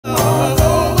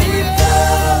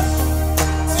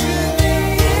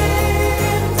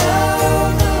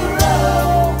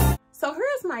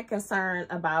concerned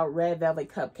about Red Velvet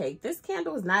Cupcake. This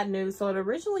candle is not new, so it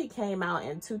originally came out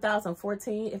in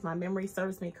 2014, if my memory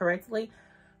serves me correctly.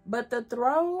 But the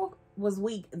throw was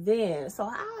weak then. So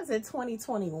how is it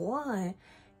 2021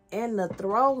 and the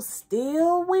throw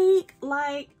still weak?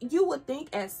 Like, you would think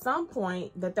at some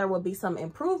point that there would be some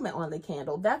improvement on the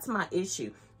candle. That's my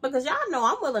issue. Because y'all know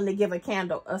I'm willing to give a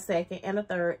candle a second and a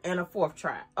third and a fourth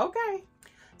try. Okay.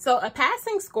 So a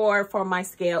passing score for my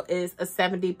scale is a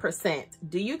 70%.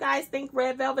 Do you guys think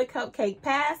Red Velvet Cupcake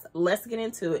passed? Let's get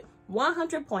into it.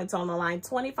 100 points on the line,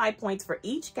 25 points for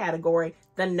each category.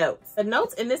 The notes. The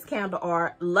notes in this candle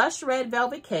are lush red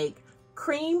velvet cake,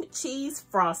 cream cheese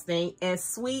frosting, and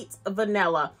sweet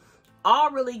vanilla.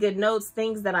 All really good notes,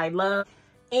 things that I love.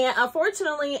 And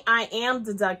unfortunately, I am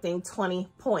deducting 20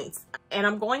 points. And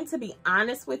I'm going to be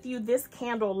honest with you, this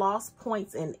candle lost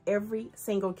points in every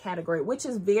single category, which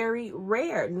is very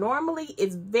rare. Normally,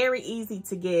 it's very easy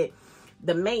to get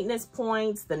the maintenance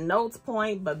points, the notes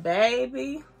point, but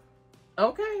baby,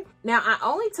 okay. Now, I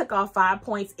only took off 5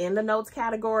 points in the notes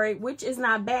category, which is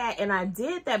not bad. And I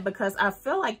did that because I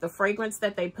feel like the fragrance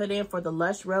that they put in for the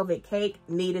lush velvet cake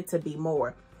needed to be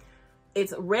more.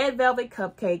 It's red velvet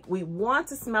cupcake. We want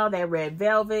to smell that red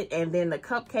velvet and then the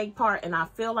cupcake part. And I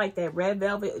feel like that red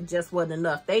velvet just wasn't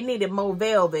enough. They needed more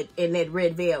velvet in that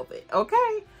red velvet.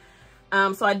 Okay.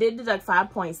 So I did deduct 5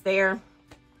 points there.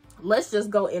 Let's just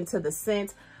go into the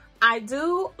scent. I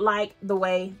do like the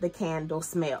way the candle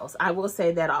smells. I will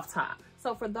say that off top.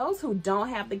 So for those who don't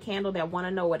have the candle that want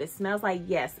to know what it smells like,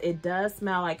 yes, it does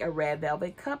smell like a red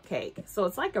velvet cupcake. So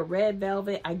it's like a red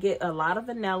velvet. I get a lot of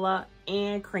vanilla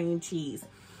and cream cheese.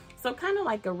 So kind of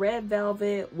like a red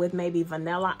velvet with maybe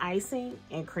vanilla icing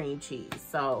and cream cheese.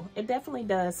 So it definitely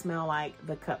does smell like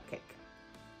the cupcake.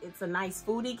 It's a nice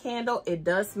foodie candle. It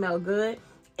does smell good.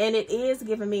 And it is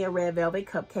giving me a red velvet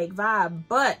cupcake vibe.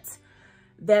 But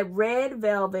that red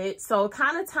velvet, so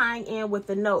kind of tying in with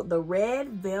the note, the red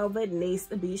velvet needs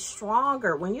to be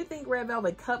stronger. When you think red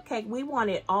velvet cupcake, we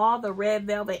wanted all the red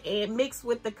velvet and mixed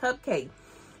with the cupcake.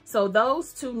 So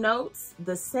those two notes,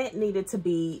 the scent needed to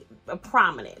be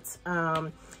prominent.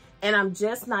 And I'm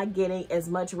just not getting as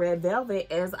much red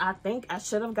velvet as I think I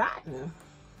should have gotten.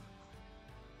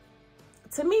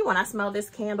 To me, when I smell this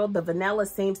candle, the vanilla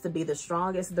seems to be the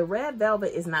strongest. The red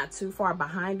velvet is not too far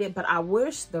behind it, but I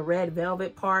wish the red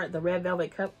velvet part, the red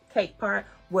velvet cupcake part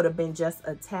would have been just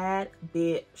a tad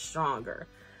bit stronger.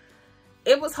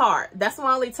 It was hard. That's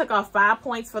why I only took off 5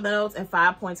 points for the notes and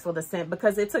 5 points for the scent,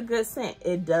 because it's a good scent.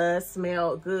 It does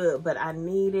smell good, but I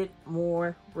needed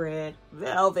more red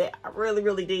velvet. I really,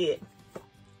 really did.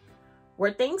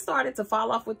 Where things started to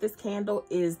fall off with this candle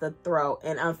is the throw.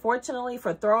 And unfortunately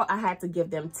for throw, I had to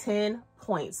give them 10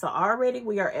 points. So already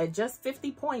we are at just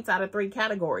 50 points out of 3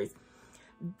 categories.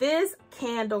 This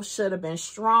candle should have been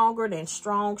stronger than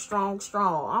strong.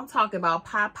 I'm talking about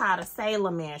Popeye the Sailor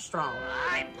Man strong.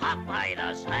 I'm Popeye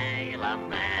the Sailor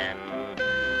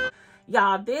Man.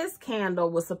 Y'all, this candle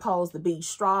was supposed to be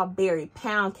strawberry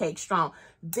pound cake strong.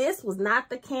 This was not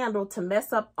the candle to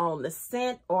mess up on the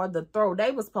scent or the throw.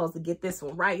 They were supposed to get this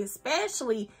one right,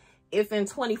 especially if in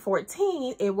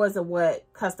 2014, it wasn't what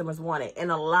customers wanted.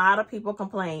 And a lot of people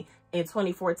complained in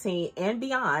 2014 and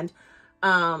beyond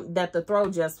that the throw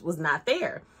just was not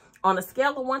there. On a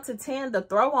scale of 1 to 10, the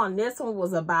throw on this one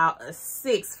was about a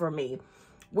 6 for me,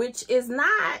 which is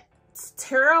not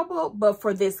terrible, but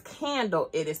for this candle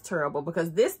it is terrible,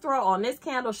 because this throw on this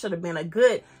candle should have been a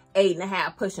good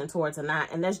 8.5 pushing towards a 9,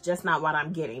 and that's just not what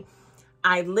I'm getting.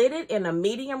 I lit it in a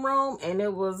medium room and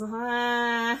it was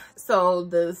so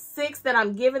the 6 that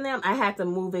I'm giving them, I had to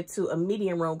move it to a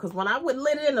medium room, because when I would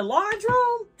lit it in the large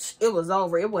room, it was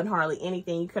over. It wasn't hardly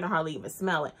anything. You couldn't hardly even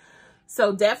smell it.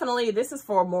 So definitely this is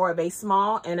for more of a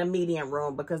small and a medium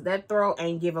room, because that throw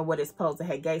ain't giving what it's supposed to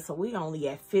have gave. So we only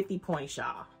at 50 points,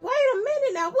 y'all. Wait a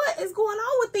minute now, what is going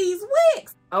on with these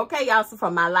wicks? Okay, y'all, so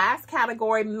for my last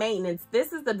category, maintenance,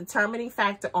 this is the determining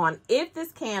factor on if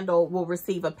this candle will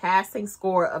receive a passing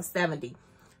score of 70.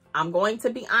 I'm going to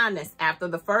be honest, after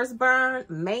the first burn,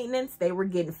 maintenance, they were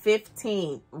getting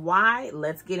 15. Why?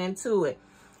 Let's get into it.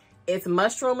 It's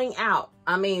mushrooming out.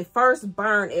 I mean, first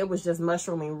burn, it was just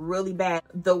mushrooming really bad.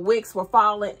 The wicks were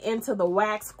falling into the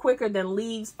wax quicker than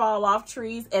leaves fall off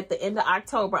trees at the end of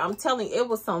October. I'm telling you, it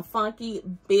was some funky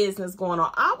business going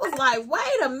on. I was like,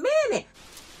 wait a minute.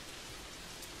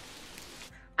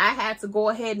 I had to go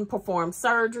ahead and perform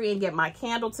surgery and get my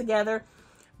candle together,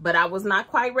 but I was not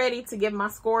quite ready to give my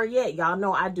score yet. Y'all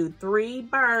know I do 3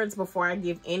 burns before I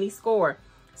give any score.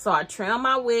 So I trimmed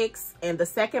my wicks, and the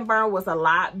second burn was a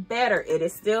lot better. It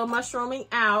is still mushrooming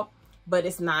out, but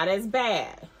it's not as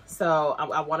bad. So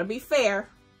I want to be fair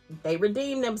they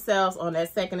redeemed themselves on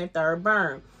that second and third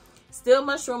burn. Still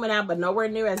mushrooming out, but nowhere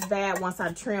near as bad once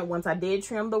I did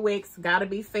trim the wicks. Gotta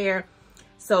be fair.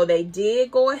 So they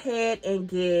did go ahead and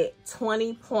get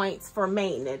 20 points for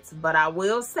maintenance. But I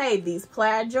will say these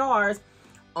plaid jars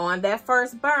on that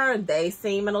first burn, they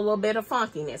seem in a little bit of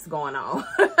funkiness going on.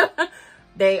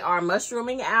 They are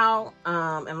mushrooming out.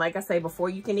 And like I say, before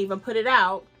you can even put it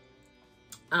out,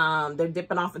 they're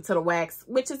dipping off into the wax,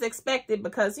 which is expected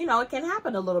because, you know, it can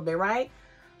happen a little bit, right?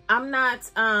 I'm not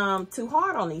too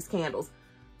hard on these candles.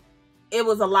 It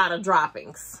was a lot of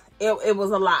droppings. It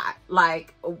was a lot,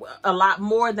 like a lot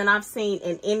more than I've seen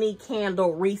in any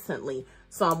candle recently.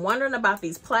 So I'm wondering about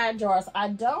these plaid jars. I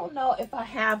don't know if I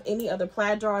have any other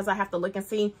plaid jars. I have to look and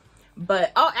see.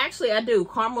 But, oh, actually I do.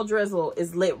 Caramel Drizzle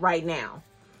is lit right now.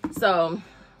 So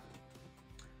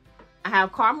I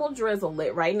have Caramel Drizzle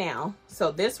lit right now.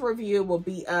 So this review will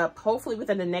be up hopefully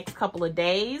within the next couple of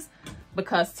days,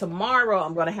 because tomorrow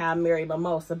I'm going to have Mary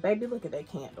Mimosa. Baby, look at that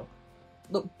candle.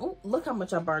 Look, ooh, look how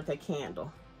much I burnt that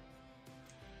candle.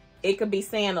 It could be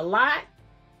saying a lot,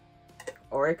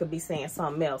 or it could be saying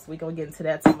something else. We're going to get into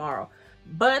that tomorrow.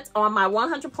 But on my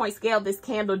 100 point scale, this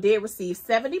candle did receive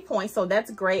 70 points. So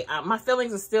that's great. My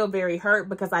feelings are still very hurt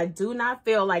because I do not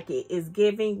feel like it is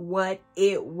giving what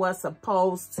it was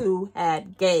supposed to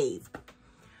have gave.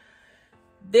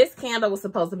 This candle was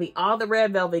supposed to be all the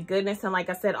red velvet goodness. And like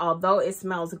I said, although it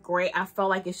smells great, I felt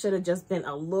like it should have just been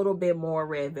a little bit more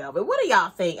red velvet. What do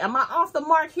y'all think? Am I off the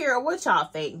mark here, or what y'all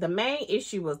think? The main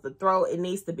issue was the throw. It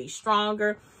needs to be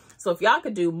stronger. So if y'all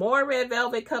could do more red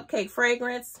velvet cupcake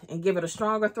fragrance and give it a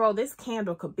stronger throw, this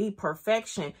candle could be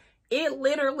perfection. It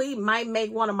literally might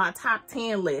make one of my top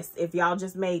 10 lists if y'all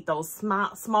just made those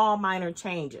small minor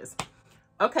changes.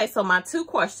 Okay, so my 2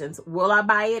 questions. Will I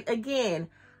buy it again?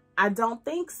 I don't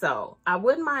think so. I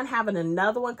wouldn't mind having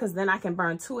another one because then I can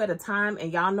burn 2 at a time.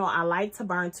 And y'all know I like to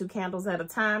burn 2 candles at a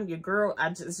time. Your girl,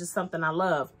 it's just something I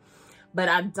love. But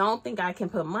I don't think I can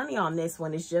put money on this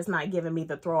one. It's just not giving me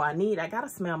the throw I need. I got to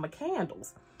smell my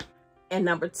candles. And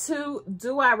number 2,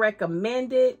 do I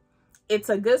recommend it? It's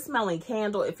a good smelling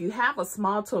candle. If you have a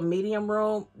small to a medium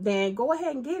room, then go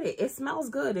ahead and get it. It smells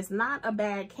good. It's not a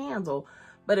bad candle.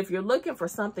 But if you're looking for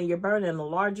something, you're burning in a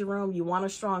larger room, you want a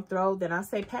strong throw, then I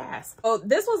say pass. Oh,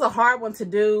 this was a hard one to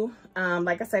do.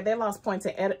 Like I said, they lost points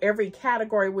in every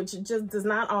category, which just does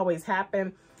not always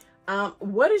happen.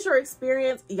 What is your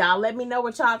experience? Y'all let me know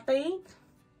what y'all think.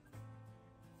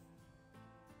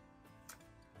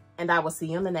 And I will see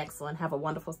you in the next one. Have a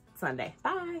wonderful Sunday.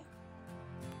 Bye.